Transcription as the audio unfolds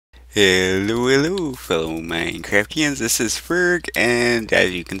Hello, hello, fellow minecraftians. This is Ferg, and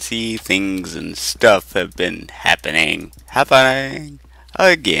as you can see, things and stuff have been happening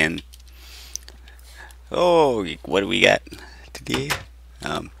again. Oh, what do we got today?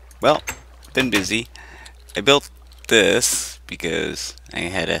 Well, been busy. I built this because I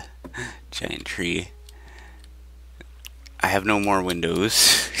had a giant tree. I have no more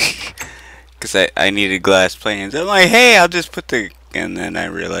windows because I needed glass panes. I'm like, hey, I'll just put the, and then I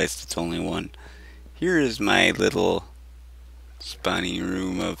realized it's only one. Here is my little spawning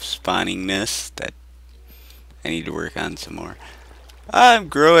room of spawningness that I need to work on some more. I'm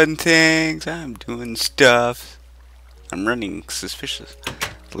growing things, I'm doing stuff. I'm running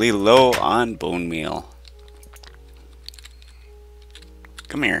suspiciously low on bone meal.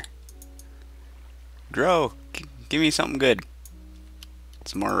 Come here. Grow. Give me something good.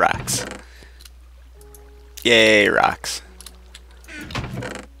 Some more rocks. Yay, rocks.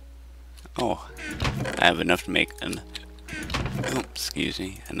 Oh, I have enough to make excuse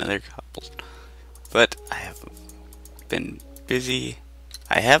me, another cobble. But I have been busy.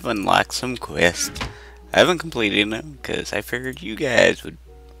 I have unlocked some quests. I haven't completed them because I figured you guys would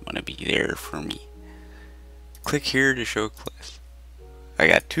want to be there for me. Click here to show quests. I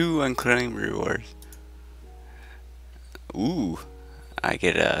got 2 unclaimed rewards. Ooh, I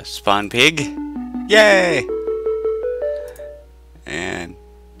get a spawn pig. Yay! And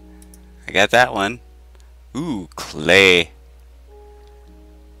I got that one. Ooh, clay.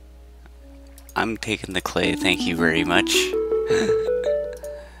 I'm taking the clay, thank you very much.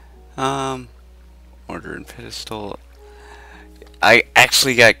 Order and pedestal. I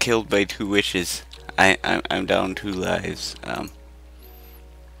actually got killed by 2 witches. I'm down 2 lives.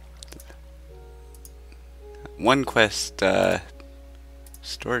 One quest,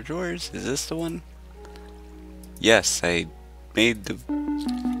 storage drawers. Is this the one? Yes, I made the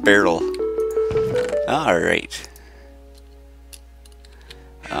barrel. Alright.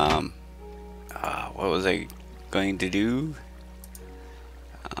 What was I going to do?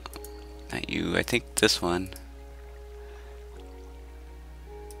 Not you, I think this one.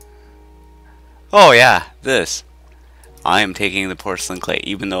 Oh yeah, this. I am taking the porcelain clay,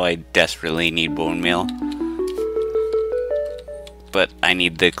 even though I desperately need bone meal. But I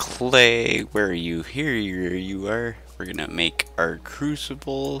need the clay. Where are you? Here you are. We're gonna make our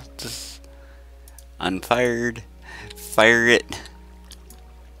crucible. Just unfired. Fire it.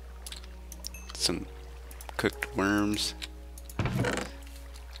 Some cooked worms.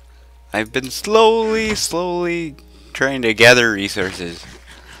 I've been slowly trying to gather resources.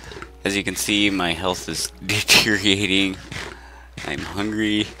 As you can see, my health is deteriorating. I'm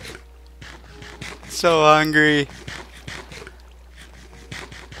hungry. So hungry.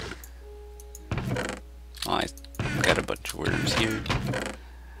 Oh, I got a bunch of worms here.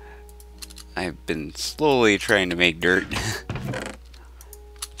 I've been slowly trying to make dirt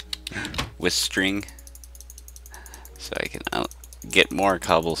with string so I can get more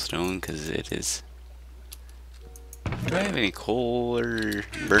cobblestone because it is. Do I have any coal or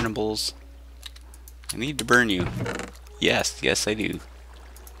burnables? I need to burn you. Yes, I do.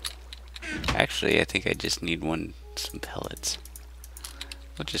 Actually, I think I just need some pellets.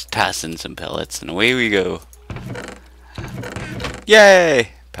 We'll just toss in some pellets and away we go.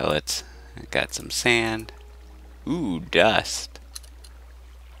 Yay! Pellets. I got some sand. Ooh, dust.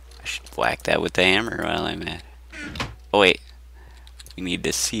 I should whack that with the hammer while I'm at it. Oh wait. We need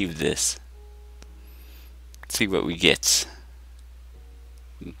to sieve this. Let's see what we get.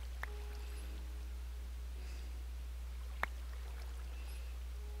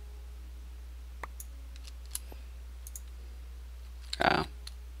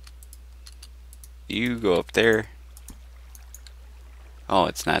 You go up there. Oh,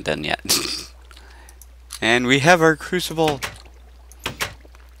 it's not done yet. And we have our crucible,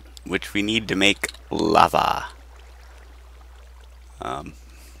 which we need to make lava.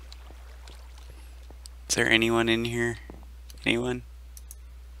 Is there anyone in here? Anyone?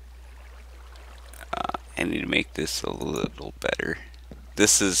 I need to make this a little better.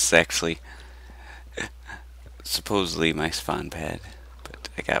 This is actually supposedly my spawn pad, but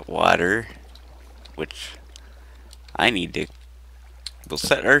I got water, which I need to. We'll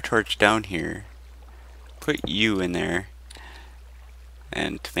set our torch down here, put you in there,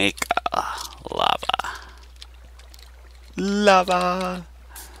 and to make lava. Lava!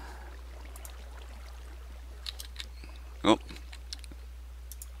 Oh.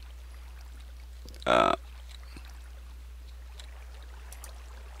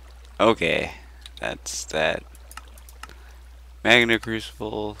 Okay. That's that. Magna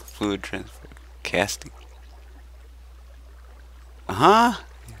crucible, fluid transfer, casting. Uh-huh.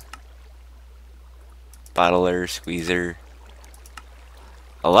 bottler, squeezer,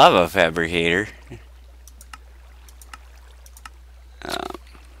 a lava fabricator.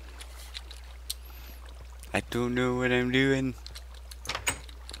 I don't know what I'm doing.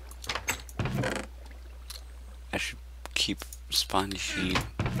 I should keep spawn sheep.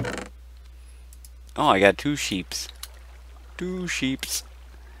 Oh, I got 2 sheeps. 2 sheeps.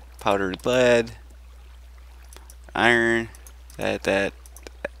 Powdered lead. Iron. That.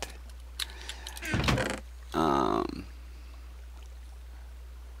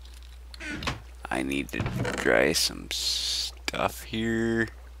 I need to dry some stuff here.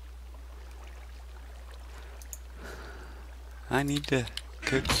 I need to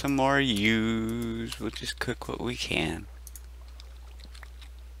cook some more ewes. We'll just cook what we can.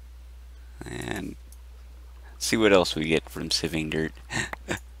 And see what else we get from sieving dirt.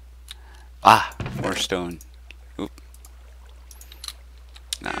 Ah, more stone. Oop.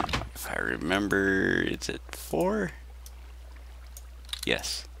 Now, if I remember, is it 4?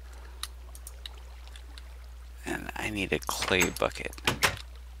 Yes. And I need a clay bucket.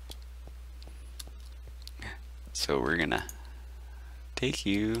 So we're gonna take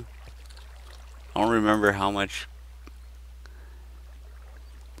you. I don't remember how much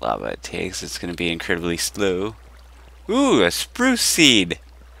lava it takes. It's gonna be incredibly slow. Ooh, a spruce seed!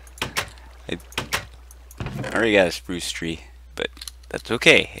 I already got a spruce tree, but that's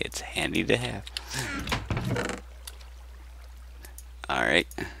okay. It's handy to have. Alright.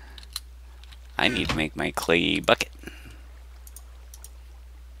 I need to make my clay bucket.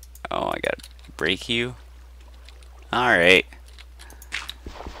 Oh, I gotta break you. Alright.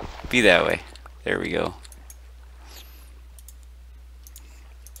 Be that way. There we go.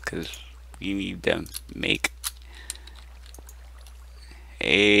 Because we need to make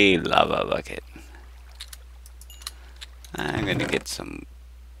a lava bucket. I'm gonna get some.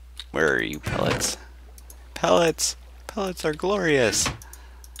 Where are you, pellets? Pellets! Pellets are glorious!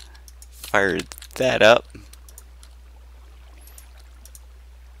 Fired that up.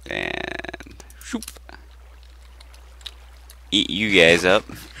 And shoop. Eat you guys up.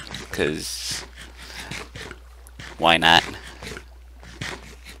 Because why not?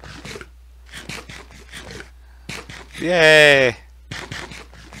 Yay!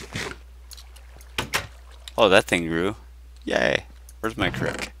 Oh, that thing grew. Yay! Where's my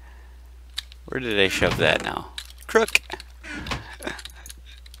crook? Where did I shove that now? Crook!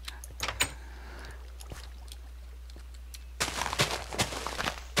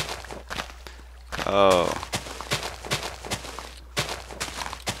 Oh.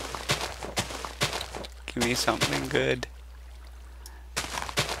 Give me something good.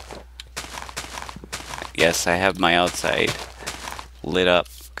 Yes, I have my outside lit up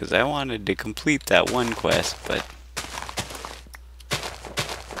because I wanted to complete that one quest, but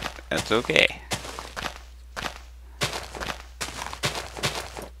that's okay.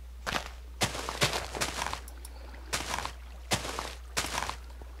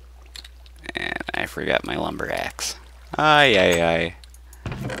 And I forgot my lumber axe. Aye.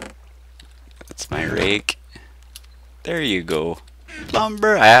 That's my rake. There you go.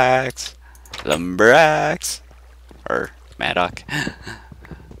 Lumber axe. Lumber axe. Or Maddock.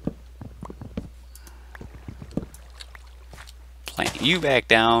 Plant you back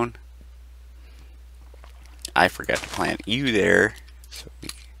down. I forgot to plant you there so we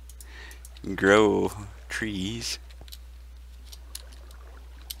can grow trees.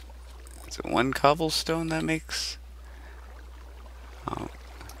 Is it 1 cobblestone that makes? Oh.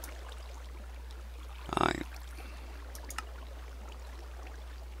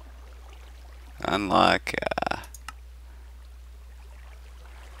 Unlock.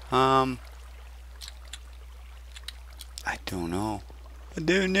 I don't know. I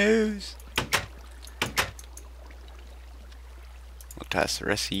don't know. We'll toss the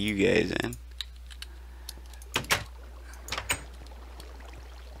rest of you guys in.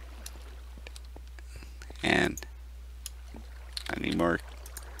 And I need more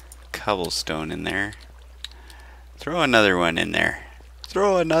cobblestone in there. Throw another one in there.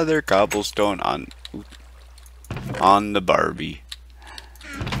 Throw another cobblestone on the Barbie.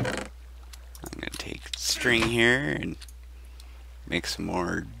 I'm gonna take string here and make some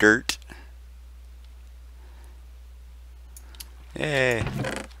more dirt. Yay!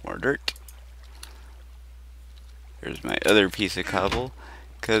 More dirt. There's my other piece of cobble,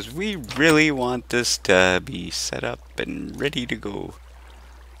 because we really want this to be set up and ready to go.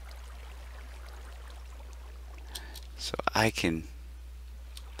 So I can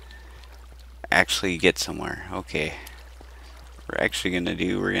actually get somewhere. Okay. We're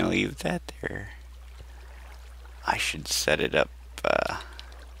gonna leave that there. I should set it up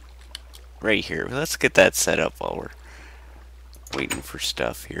right here. Let's get that set up while we're waiting for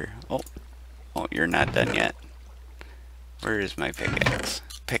stuff here. Oh, you're not done yet. Where is my pickaxe?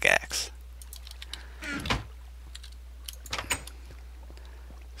 Pickaxe.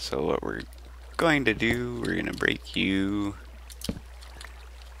 So what we're going to do, we're gonna break you.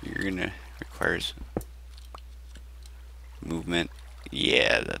 You're gonna requires movement.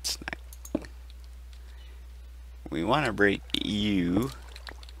 Yeah, that's nice. We want to break you,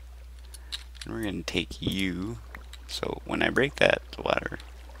 and we're gonna take you. So when I break that, the water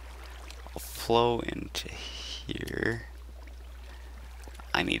will flow into here.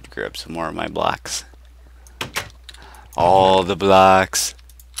 I need to grab some more of my blocks. All the blocks.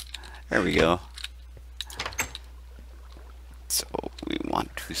 There we go. So we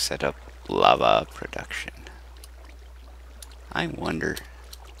want to set up lava production. I wonder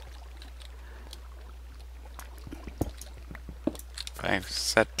if I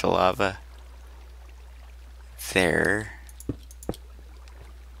set the lava there.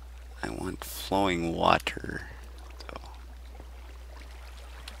 I want flowing water. So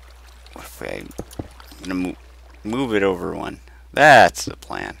what if I'm gonna move it over one? That's the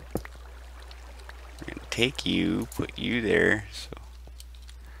plan. We're gonna take you, put you there. So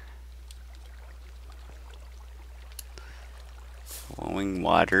flowing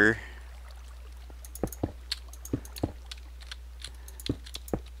water.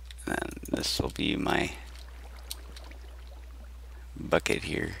 And this will be my bucket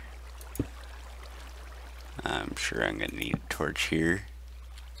here. I'm sure I'm gonna need a torch here.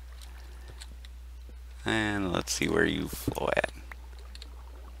 And let's see where you flow at.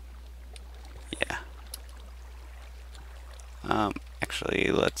 Yeah.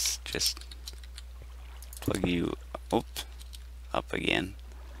 Actually, let's just plug you up again.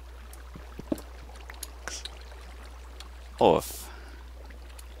 Oh, if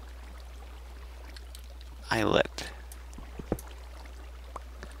I let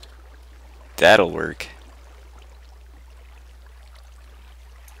that'll work.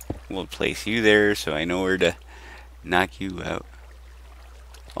 We'll place you there so I know where to knock you out.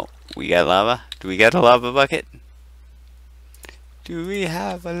 Oh, we got lava? Do we got a lava bucket? Do we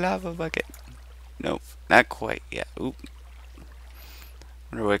have a lava bucket? Nope, not quite yet. Oop.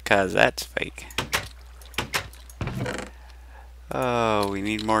 Wonder what caused that spike. Oh, we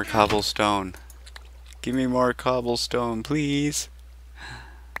need more cobblestone. Give me more cobblestone, please.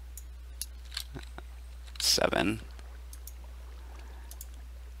 7.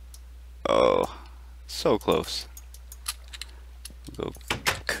 Oh, so close. We'll go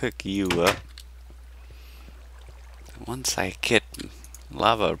cook you up. Once I get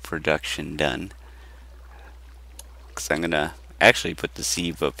lava production done, because I'm gonna actually put the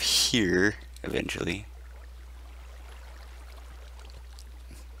sieve up here eventually.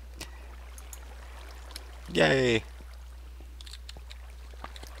 Yay!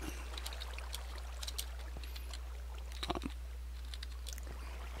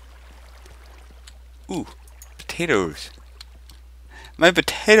 Ooh, potatoes. My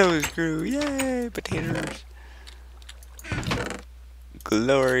potatoes grew. Yay, potatoes.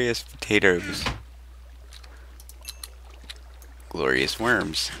 Glorious potatoes. Glorious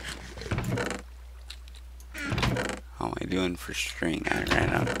worms. How am I doing for string? I ran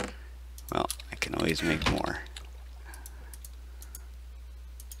out. Well, I can always make more.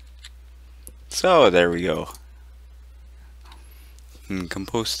 So, there we go.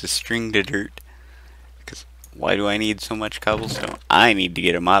 Compost the string to dirt. Because why do I need so much cobblestone? I need to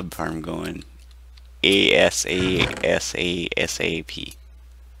get a mob farm going. ASAP.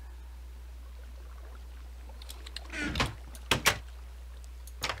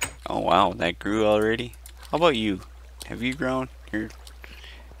 Oh wow, that grew already? How about you? Have you grown? You're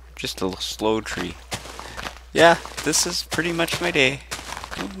just a slow tree. Yeah, this is pretty much my day.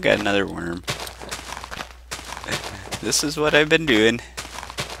 Oh, got another worm. This is what I've been doing.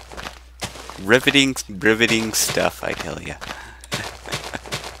 Riveting stuff, I tell ya.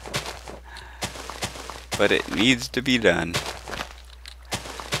 But it needs to be done.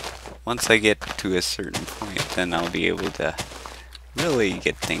 Once I get to a certain point, then I'll be able to really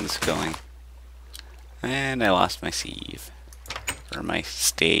get things going. And I lost my sieve. Or my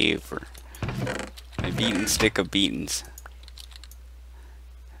stave, or my beaten stick of beatens.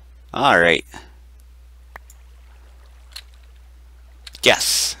 Alright.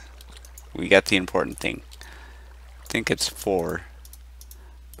 Yes! We got the important thing. I think it's 4.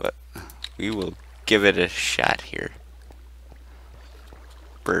 But we will give it a shot here.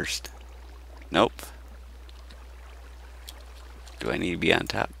 Burst. Nope. Do I need to be on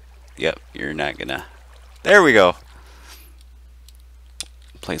top? Yep, you're not gonna. There we go.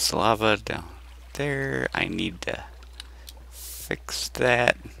 place the lava down there. I need to fix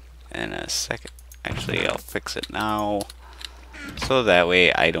that in a second. Actually, I'll fix it now. So that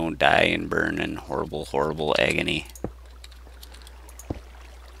way I don't die and burn in horrible, horrible agony.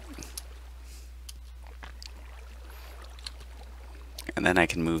 And then I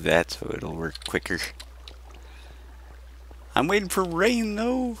can move that so it'll work quicker. I'm waiting for rain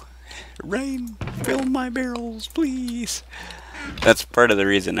though. Rain, fill my barrels, please. That's part of the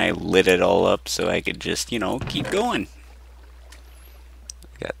reason I lit it all up, so I could just, you know, keep going.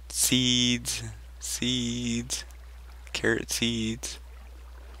 Got seeds, carrot seeds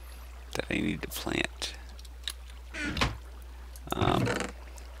that I need to plant.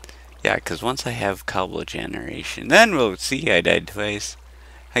 Yeah, because once I have cobble generation, then we'll see. I died twice.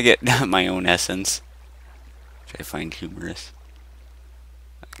 I get my own essence, which I find humorous.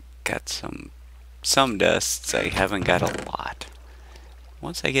 Got some dusts. I haven't got a lot.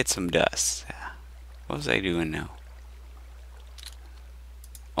 Once I get some dust, what was I doing now?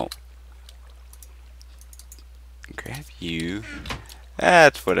 Oh, grab you.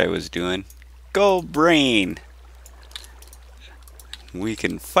 That's what I was doing. Go brain. We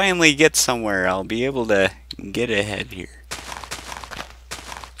can finally get somewhere. I'll be able to get ahead here.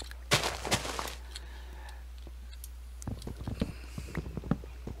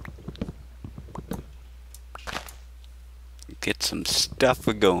 Get some stuff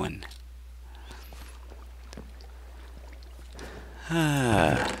going.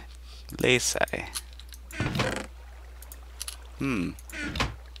 Lacy. Do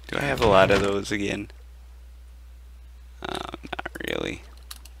I have a lot of those again? Not really.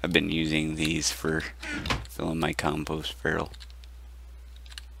 I've been using these for filling my compost barrel.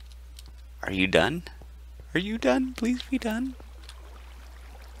 Are you done? Are you done? Please be done.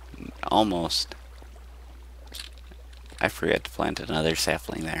 Almost. I forgot to plant another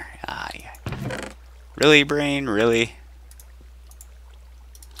sapling there. Ah, yeah. Really, brain? Really?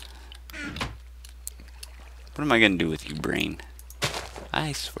 What am I gonna do with you, brain?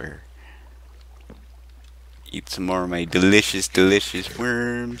 I swear. Eat some more of my delicious, delicious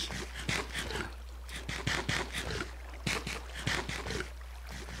worms.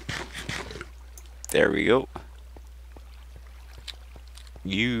 There we go.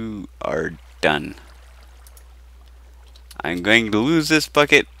 You are done. I'm going to lose this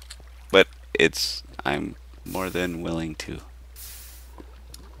bucket, but I'm more than willing to.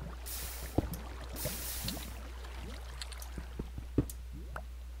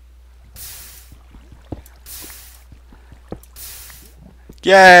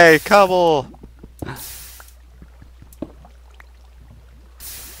 Yay, Cobble!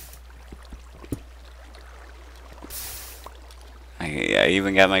 I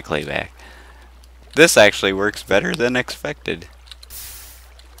even got my clay back. This actually works better than expected.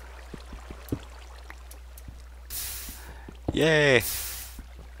 Yay!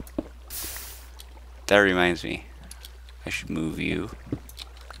 That reminds me. I should move you.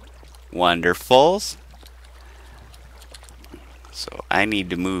 Wonderfuls. So I need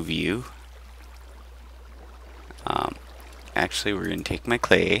to move you. Actually, we're going to take my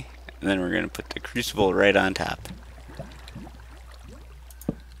clay, and then we're going to put the crucible right on top.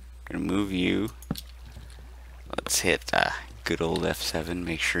 Going to move you. Let's hit good old F7.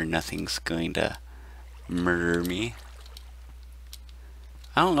 Make sure nothing's going to murder me.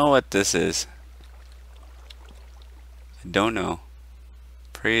 I don't know what this is. I don't know.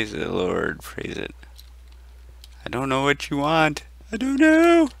 Praise the Lord. Praise it. I don't know what you want. I don't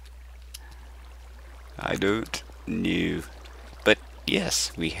know. I don't know. But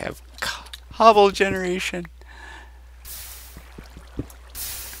yes, we have cobble generation.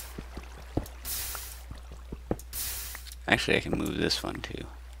 Actually, I can move this one too.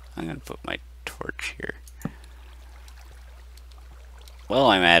 I'm going to put my torch here. While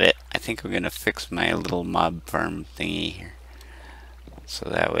I'm at it, I think I'm going to fix my little mob farm thingy here. So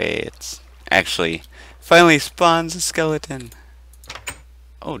that way it's actually finally spawns a skeleton.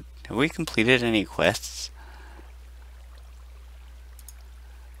 Oh, have we completed any quests?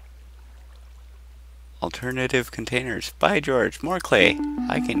 Alternative containers. By George, more clay.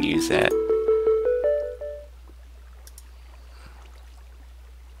 I can use that.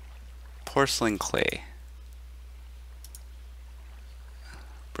 Porcelain clay.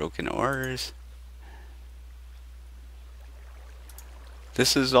 Broken ores.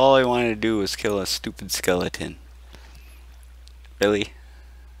 This is all I wanted to do was kill a stupid skeleton. Really?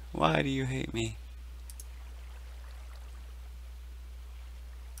 Why do you hate me?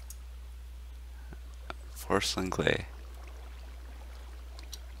 Porcelain clay.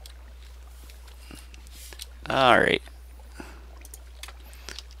 Alright.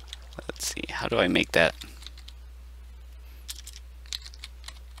 Let's see, how do I make that?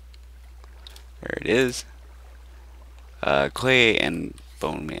 There it is. Clay and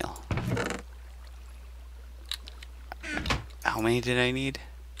bone meal. How many did I need?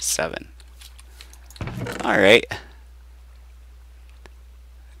 7. Alright.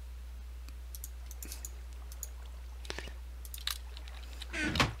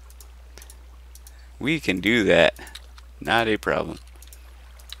 We can do that. Not a problem.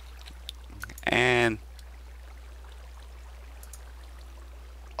 And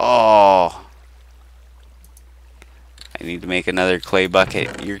oh, I need to make another clay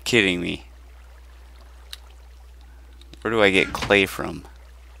bucket. You're kidding me. Where do I get clay from?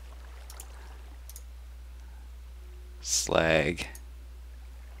 Slag.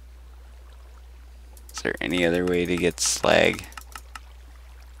 Is there any other way to get slag?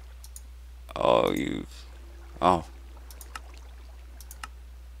 Oh, oh.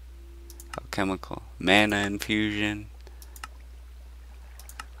 Alchemical. Mana infusion.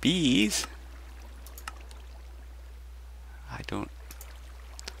 Bees? I don't...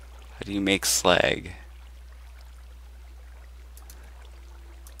 How do you make slag?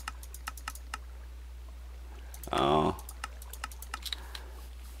 Oh.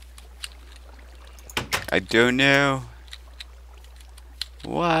 I don't know.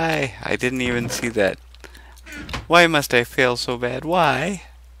 Why? I didn't even see that. Why must I fail so bad? Why?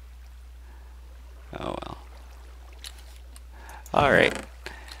 Oh well. Alright.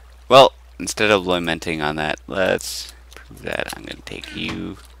 Well, instead of lamenting on that, let's prove that. I'm going to take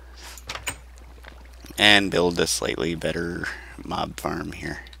you and build a slightly better mob farm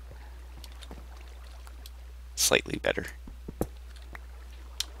here. Slightly better.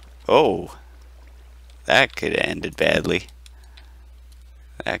 Oh. That could have ended badly.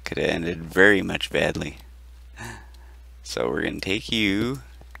 That could have ended very much badly. So we're going to take you.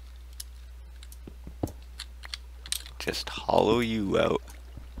 Just hollow you out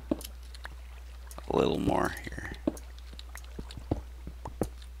a little more here.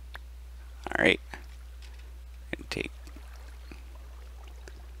 Alright. Gonna take.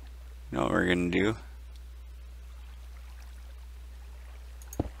 You know what we're going to do?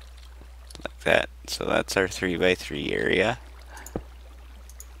 Like that. So that's our 3x3 area.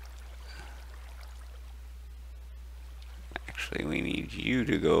 Actually, we need you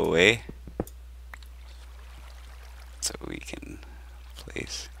to go away. So we can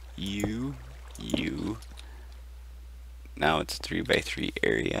place you. Now it's 3x3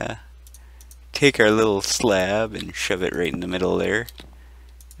 area. Take our little slab and shove it right in the middle there.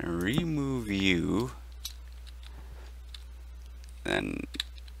 And remove you. Then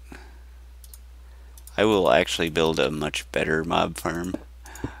I will actually build a much better mob farm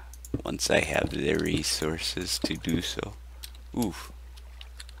once I have the resources to do so. Oof.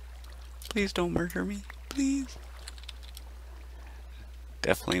 Please don't murder me. Please.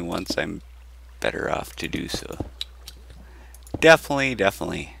 Definitely once I'm better off to do so.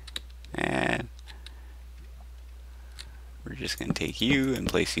 Definitely. And we're just going to take you and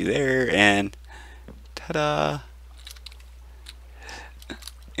place you there, and ta-da!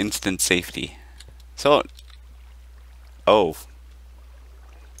 Instant safety. So, oh.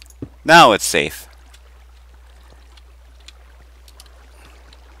 Now it's safe.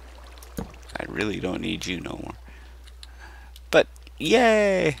 I really don't need you no more. But,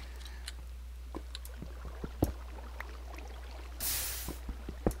 yay!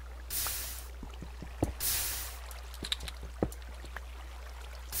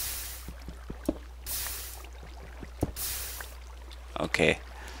 Okay,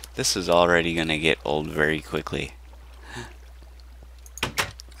 this is already gonna get old very quickly.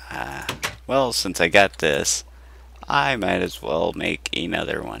 Well, since I got this, I might as well make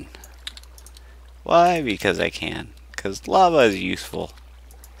another one. Why? Because I can. Because lava is useful.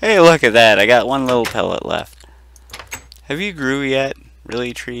 Hey, look at that! I got one little pellet left. Have you grew yet?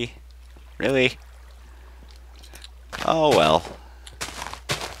 Really, tree? Really? Oh well.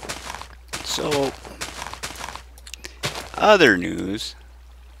 So, other news.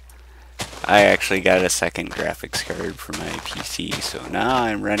 I actually got a second graphics card for my PC, so now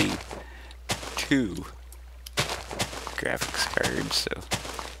I'm running 2 graphics cards, so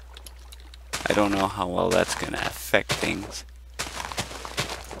I don't know how well that's gonna affect things.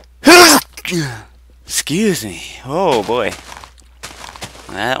 Excuse me. Oh boy.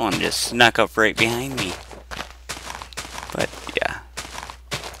 That one just snuck up right behind me. But yeah.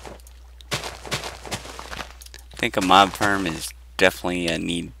 I think a mob farm is definitely a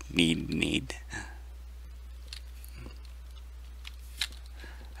need.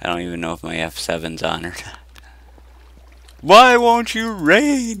 I don't even know if my F7's on or not. Why won't you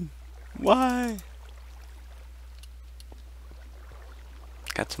rain? Why?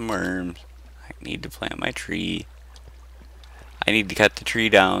 Got some worms. I need to plant my tree. I need to cut the tree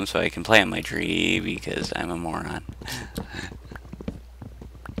down so I can plant my tree because I'm a moron.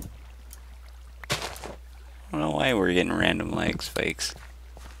 I don't know why we're getting random lag spikes.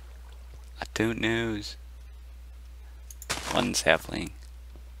 I don't know. One sapling.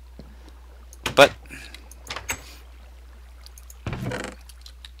 But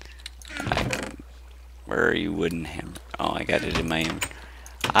where are you, wooden hammer? Oh, I got it in my hand.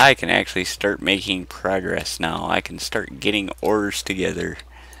 I can actually start making progress now. I can start getting ores together,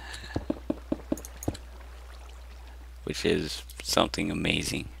 which is something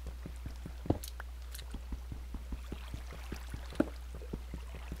amazing.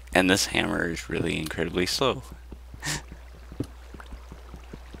 And this hammer is really incredibly slow.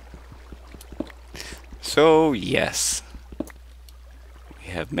 So yes, we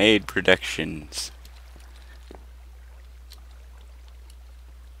have made predictions.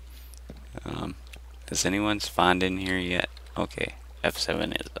 Has anyone spawned in here yet? Okay,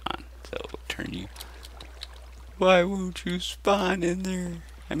 F7 is on, so turn you. Why won't you spawn in there?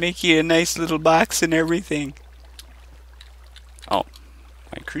 I make you a nice little box and everything. Oh,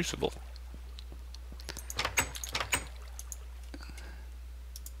 my crucible.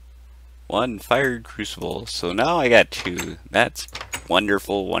 One fired crucible, so now I got two. That's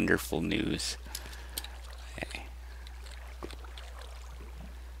wonderful, wonderful news. Okay.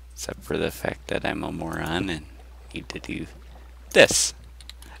 Except for the fact that I'm a moron and need to do this.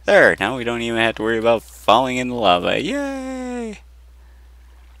 There, now we don't even have to worry about falling in the lava. Yay!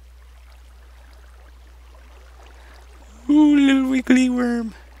 Ooh, little wiggly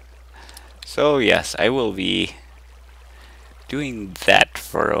worm. So yes, I will be doing that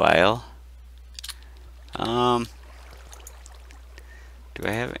for a while. Do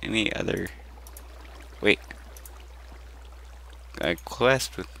I have any other... Wait. A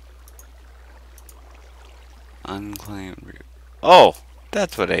quest with... Unclaimed root. Oh!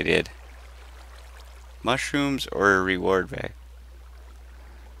 That's what I did. Mushrooms or a reward bag.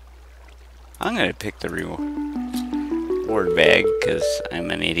 I'm gonna pick the reward bag because I'm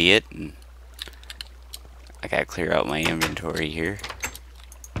an idiot and I gotta clear out my inventory here.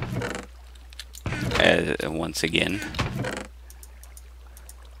 Once again.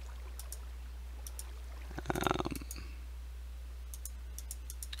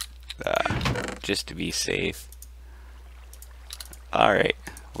 Just to be safe. Alright.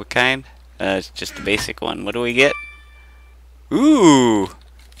 What kind? It's just the basic one. What do we get? Ooh!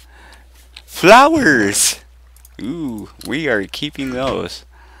 Flowers! Ooh, we are keeping those.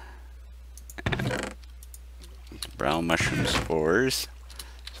 Brown mushroom spores.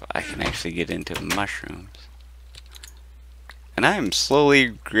 So I can actually get into mushrooms. And I am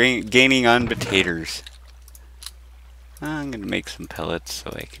slowly gaining on potatoes. I'm gonna make some pellets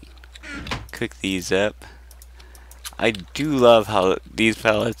so I can cook these up. I do love how these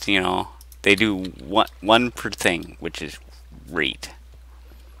pellets, you know, they do one per thing, which is great.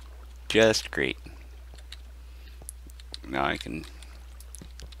 Just great. Now I can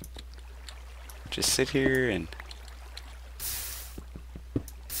just sit here and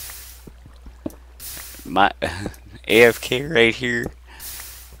my AFK right here.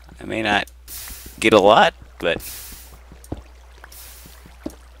 I may not get a lot, but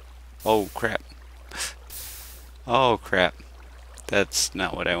oh crap. Oh crap. That's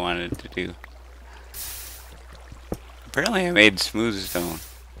not what I wanted to do. Apparently I made smooth stone.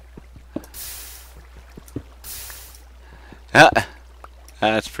 Ah,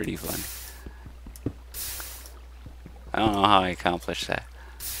 that's pretty fun. I don't know how I accomplished that.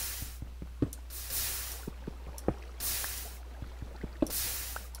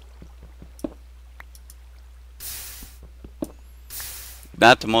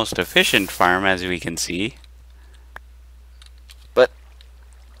 Not the most efficient farm, as we can see. But,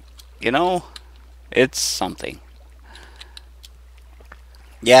 you know, it's something.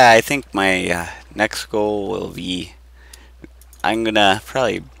 Yeah, I think my next goal will be... I'm gonna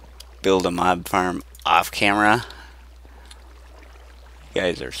probably build a mob farm off camera. You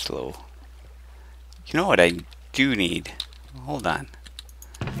guys are slow. You know what I do need? Hold on.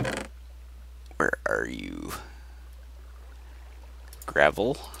 Where are you?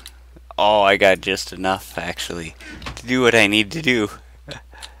 Gravel. Oh, I got just enough actually to do what I need to do.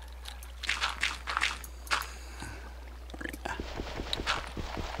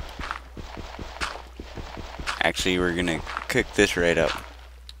 Actually, we're gonna cook this right up.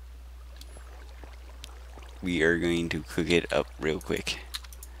 We are going to cook it up real quick.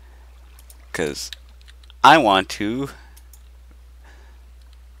 Because I want to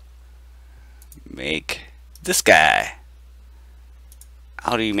make this guy.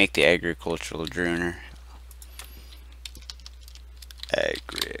 How do you make the agricultural drone?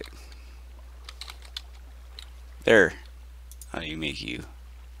 There. How do you make you?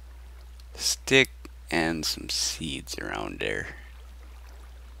 Stick and some seeds around there.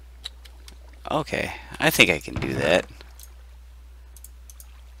 Okay, I think I can do that.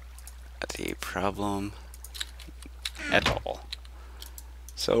 That's a problem at all.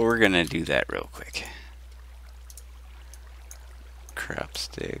 So we're gonna do that real quick. Crop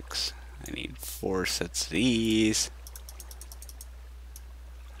sticks. I need 4 sets of these.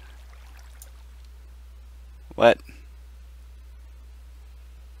 What?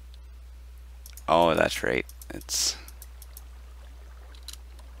 Oh, that's right. It's...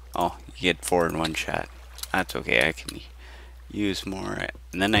 Oh, you get 4 in one shot. That's okay, I can use more.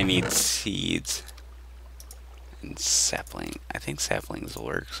 And then I need seeds. And sapling. I think saplings will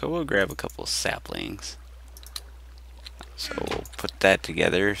work, so we'll grab a couple saplings. So we'll put that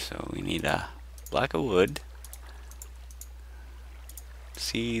together. So we need a block of wood.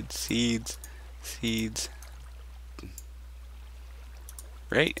 Seeds, seeds, seeds.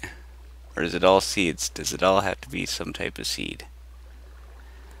 Right? Or is it all seeds? Does it all have to be some type of seed?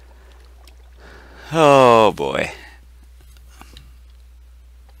 Oh boy.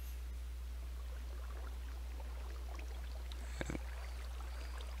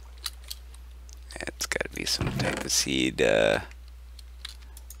 It's got to be some type of seed.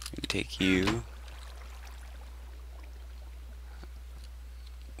 Take you.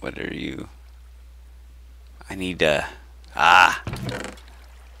 What are you? I need ah.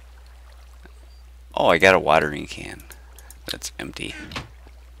 Oh, I got a watering can. That's empty.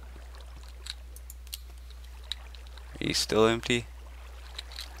 Are you still empty?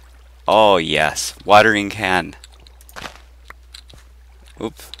 Oh yes, watering can.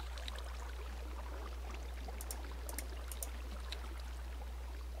 Oops.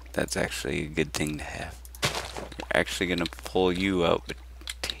 That's actually a good thing to have. We're actually gonna pull you out, but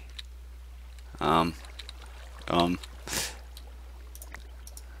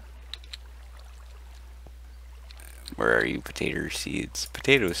where are you, potato seeds?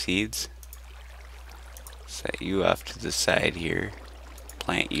 Potato seeds. Set you off to the side here.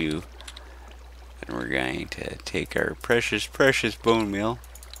 Plant you. And we're going to take our precious, precious bone meal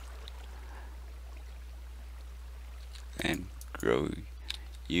and grow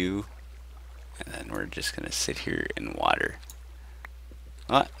you. And then we're just going to sit here and water.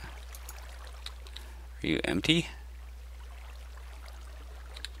 What? Are you empty?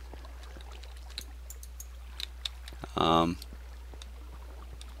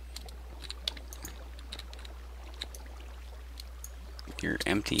 You're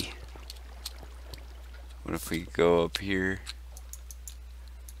empty. What if we go up here?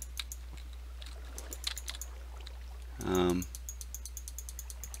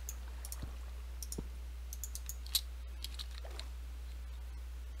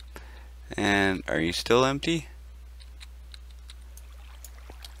 And are you still empty?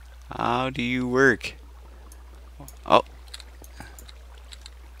 How do you work? Oh.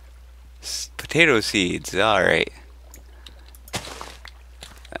 Potato seeds, alright.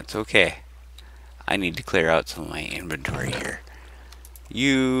 That's okay. I need to clear out some of my inventory here.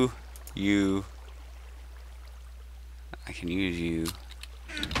 You. I can use you.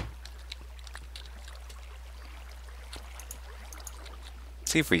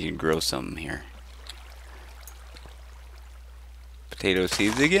 See if we can grow some here. Potato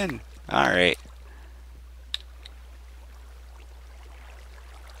seeds again. Alright.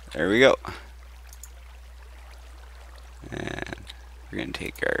 There we go. And we're going to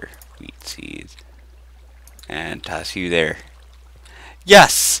take our wheat seeds and toss you there.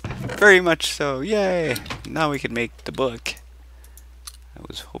 Yes! Very much so. Yay! Now we can make the book. I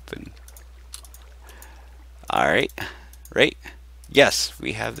was hoping. Alright. Right? Yes,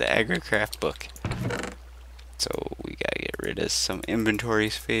 we have the AgriCraft book. So we gotta get rid of some inventory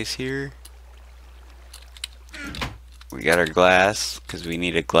space here. We got our glass, because we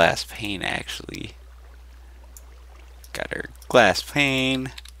need a glass pane actually. Got our glass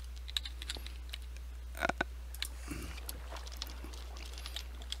pane.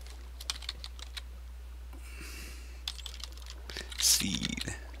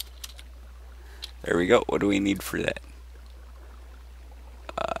 Seed. There we go. What do we need for that?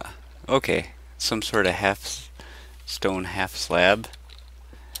 Okay, some sort of half stone, half slab.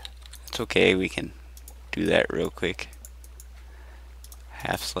 It's okay, we can do that real quick.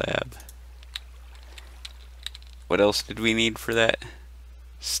 Half slab. What else did we need for that?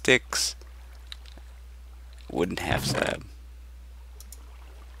 Sticks. Wooden half slab.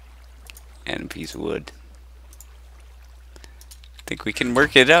 and a piece of wood. I think we can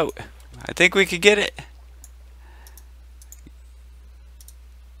work it out. I think we could get it.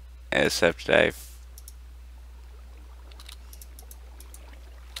 Except I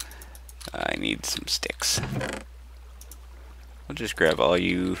need some sticks. I'll just grab all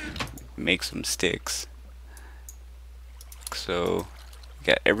you, make some sticks. So, we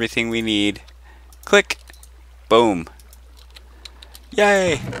got everything we need. Click! Boom!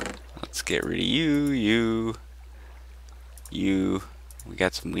 Yay! Let's get rid of you. We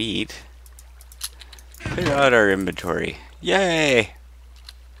got some wheat. Clear out our inventory. Yay!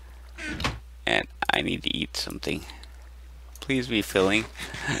 And I need to eat something. Please be filling.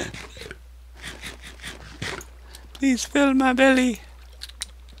 Please fill my belly.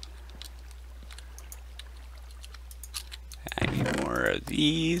 I need more of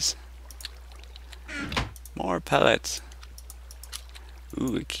these. More pellets.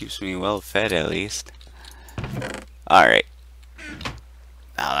 Ooh, it keeps me well fed at least. Alright.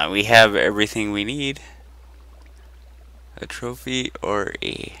 Now that we have everything we need, a trophy or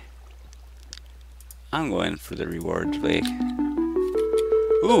a... I'm going for the rewards blade.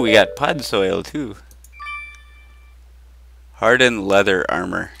 Ooh, we got pod soil too. Hardened leather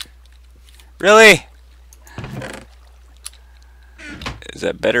armor. Really? Is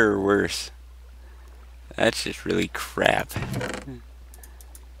that better or worse? That's just really crap.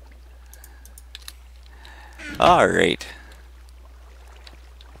 Alright.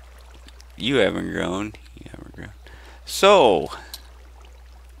 You haven't grown. So,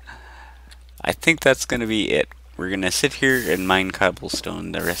 I think that's going to be it. We're going to sit here and mine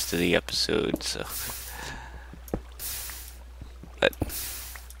cobblestone the rest of the episode. So, but,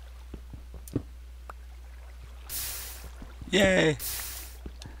 yay!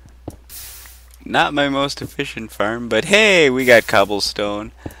 Not my most efficient farm, but hey, we got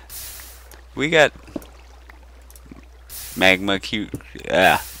cobblestone. We got magma crucibles.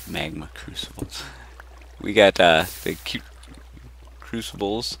 We got the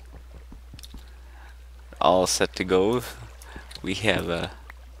crucibles all set to go. We have a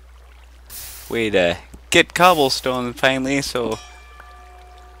way to get cobblestone finally. So,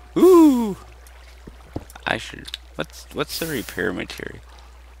 ooh, I should. What's the repair material?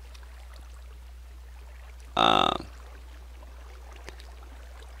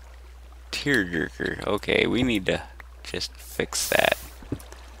 Tearjerker. Okay, we need to just fix that.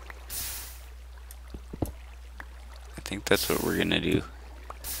 I think that's what we're gonna do.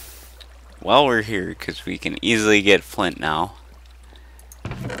 While we're here, because we can easily get flint now,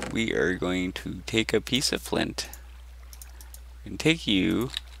 we are going to take a piece of flint and take you.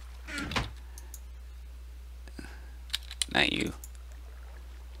 Not you.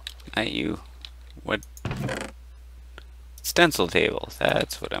 Not you. What? Stencil table.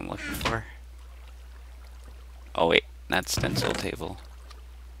 That's what I'm looking for. Oh wait, not stencil table.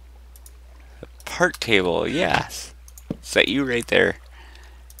 A part table, yes. Is that you right there?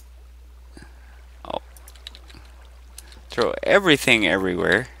 Oh. Throw everything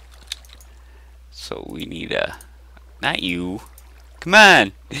everywhere. So we need a... Not you. Come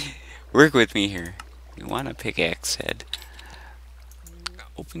on! Work with me here. You want a pickaxe head.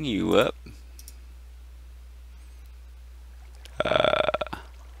 Open you up.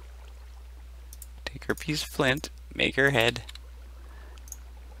 Take our piece of flint. Make her head.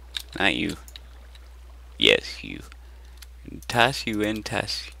 Not you. Yes, you. And toss you in,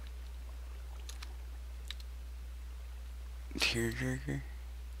 toss you. Tearjerker.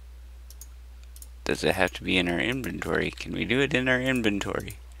 Does it have to be in our inventory? Can we do it in our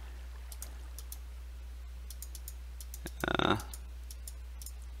inventory?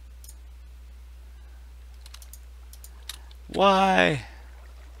 Why?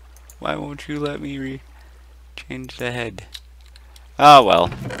 Why won't you let me change the head? Oh well.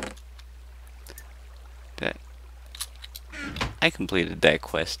 That I completed that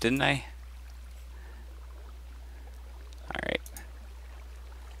quest, didn't I? Alright.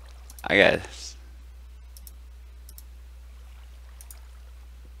 I got this.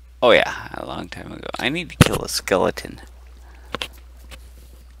 Oh yeah, a long time ago. I need to kill a skeleton.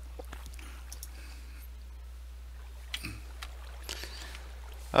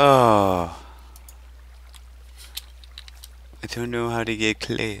 Oh. I don't know how to get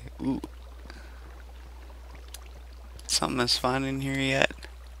clay. Ooh. Something has spawned in here yet?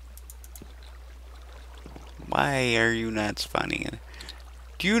 Why are you not spawning in?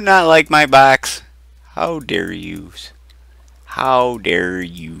 Do you not like my box? How dare you? How dare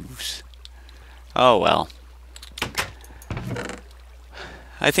you? Oh well.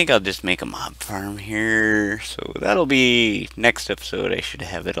 I think I'll just make a mob farm here. So that'll be next episode. I should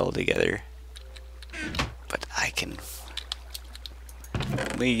have it all together. can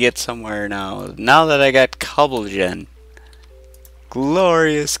we get somewhere now. Now that I got Cobble gen.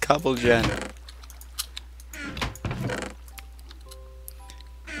 Glorious Cobble gen.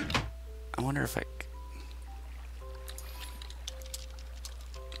 I wonder if I...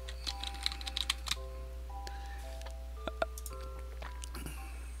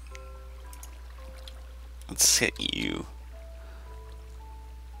 Let's hit you.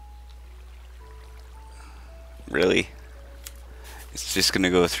 Really? It's just gonna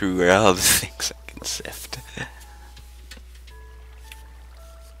go through all the things I can sift.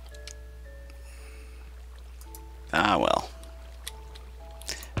 Ah, well.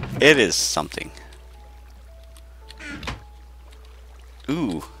 It is something.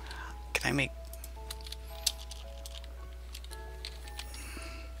 Ooh. Can I make...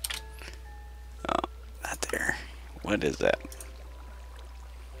 Oh, not there. What is that?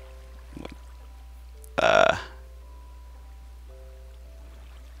 What?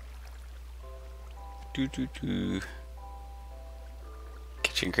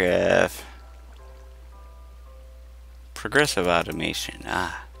 Kitchen craft. Progressive automation.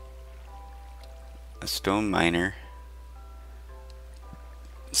 Ah. A stone miner.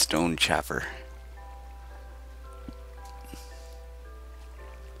 Stone chopper.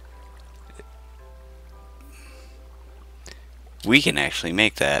 We can actually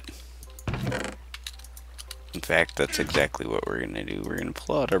make that. In fact, that's exactly what we're gonna do. We're gonna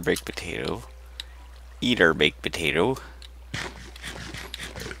pull out our baked potato. Eat our baked potato.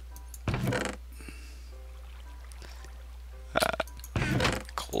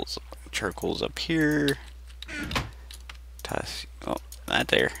 Charcoal's up here. Toss. Oh, not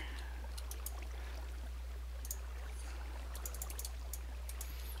there.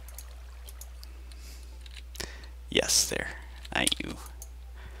 Yes, there. Not you.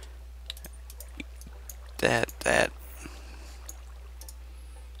 That.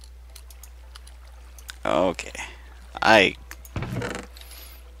 Okay.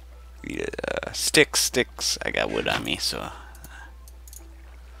 Sticks. I got wood on me, so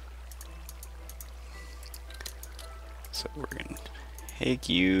we're gonna take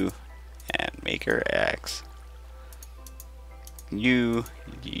you and make our axe. You.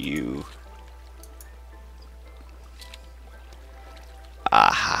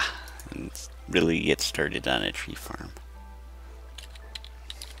 Aha. And really get started on a tree farm.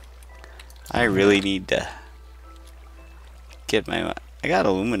 I really need to get my... I got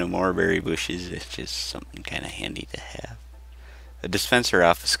aluminum oreberry bushes. It's just something kind of handy to have. A dispenser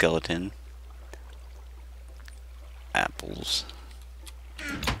off a skeleton. Apples.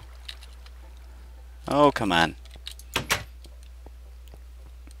 Oh, come on.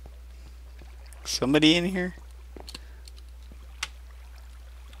 Somebody in here?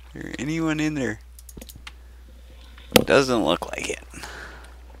 Is there anyone in there? Doesn't look like it.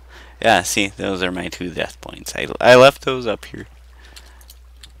 Yeah, see, those are my 2 death points. I left those up here.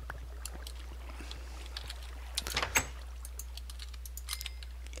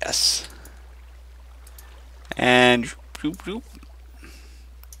 Yes. And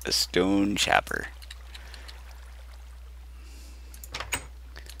a stone chopper.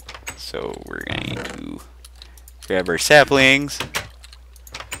 So we're going to grab our saplings.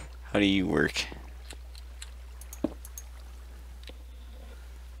 How do you work?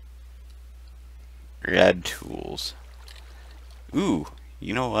 Grab tools. Ooh,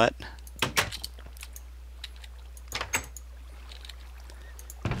 you know what?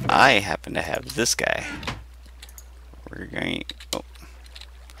 I happen to have this guy. We're going... Oh.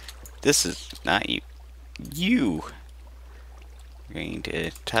 This is not you. You! We're going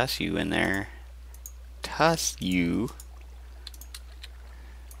to toss you in there. Toss you.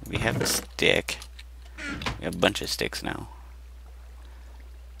 We have a stick. We have a bunch of sticks now.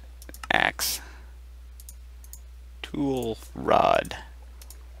 Axe. Tool rod.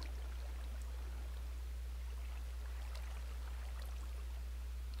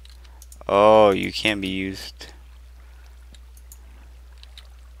 Oh, you can't be used.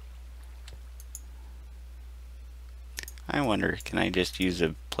 I wonder, can I just use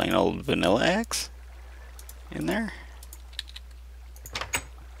a plain old vanilla axe in there?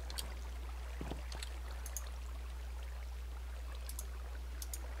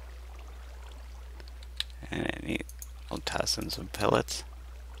 And I'll toss in some pellets.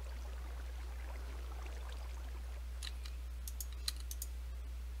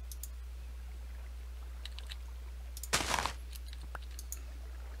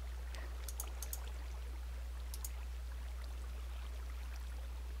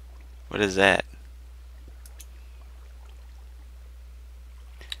 What is that?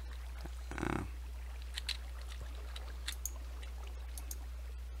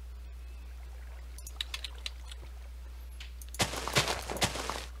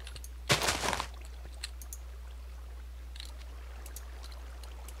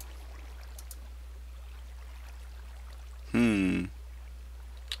 Hmm.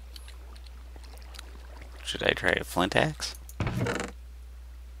 Should I try a flint axe?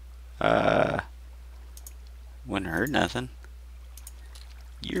 Wouldn't hurt nothing.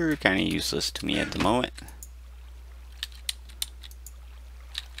 You're kind of useless to me at the moment.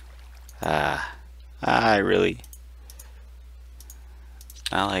 I really...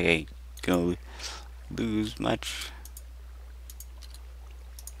 It's not like I gonna lose much.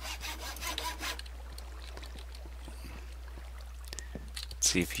 Let's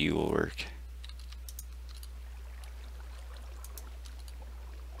see if you will work.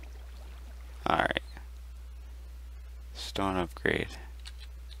 Alright. Stone upgrade.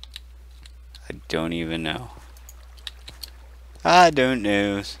 I don't even know. I don't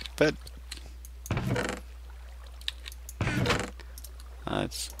know, but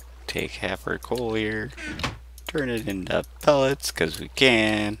let's take half our coal here, turn it into pellets because we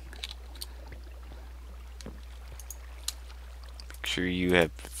can. Make sure you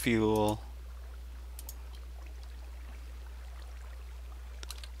have fuel.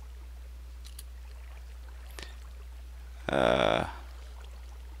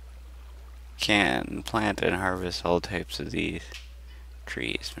 Can plant and harvest all types of these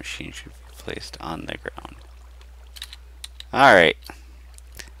trees. Machine should be placed on the ground. Alright.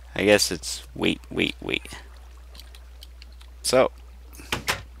 I guess it's wait. So,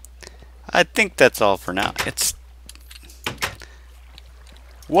 I think that's all for now.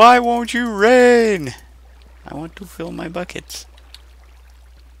 Why won't you rain? I want to fill my buckets.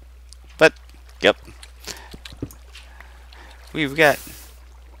 But, yep. We've got...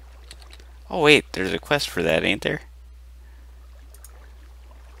 Oh wait, there's a quest for that, ain't there?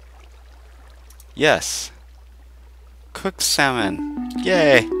 Yes. Cooked salmon.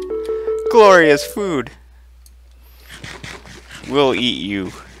 Yay. Glorious food. We'll eat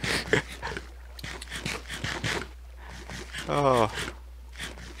you. Oh.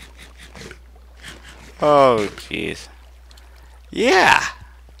 Oh, jeez. Yeah.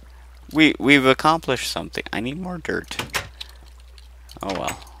 We've accomplished something. I need more dirt. Oh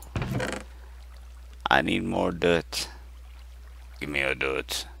well. I need more dirt. Give me a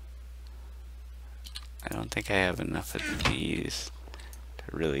dirt. I don't think I have enough of these to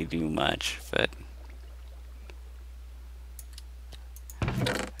really do much, but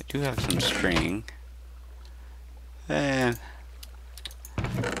I do have some string. And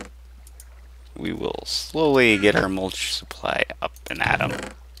we will slowly get our mulch supply up and at 'em.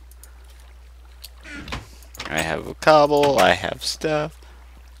 I have a cobble, I have stuff.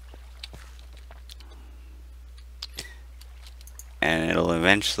 And it'll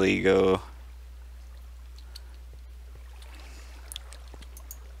eventually go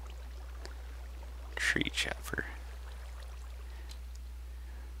tree chopper.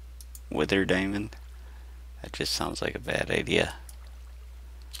 Wither diamond? That just sounds like a bad idea.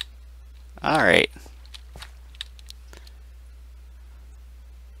 Alright.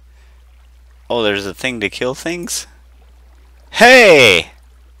 Oh, there's a thing to kill things? Hey!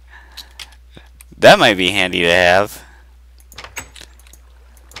 That might be handy to have.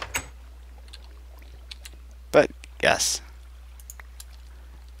 But, yes.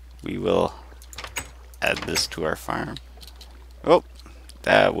 We will add this to our farm. Oh,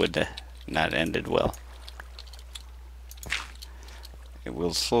 that would not ended well. It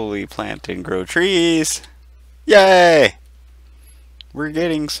will slowly plant and grow trees. Yay! We're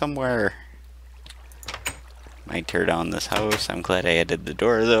getting somewhere. Might tear down this house. I'm glad I added the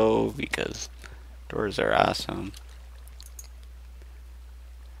door though, because doors are awesome.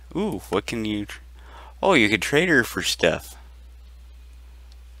 Ooh, what can you... Oh, you could trade her for stuff.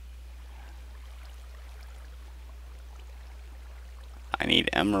 I need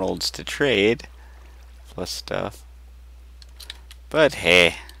emeralds to trade, plus stuff. But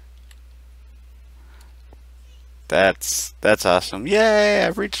hey, that's awesome. Yay!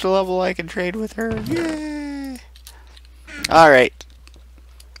 I've reached a level I can trade with her. Yay! All right.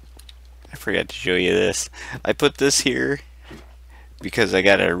 I forgot to show you this. I put this here because I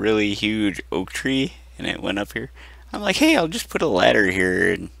got a really huge oak tree and it went up here. I'm like, hey, I'll just put a ladder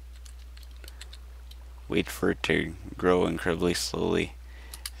here and wait for it to grow incredibly slowly.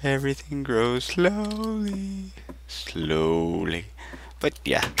 Everything grows slowly. But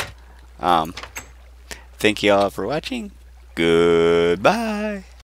yeah. Thank you all for watching. Goodbye.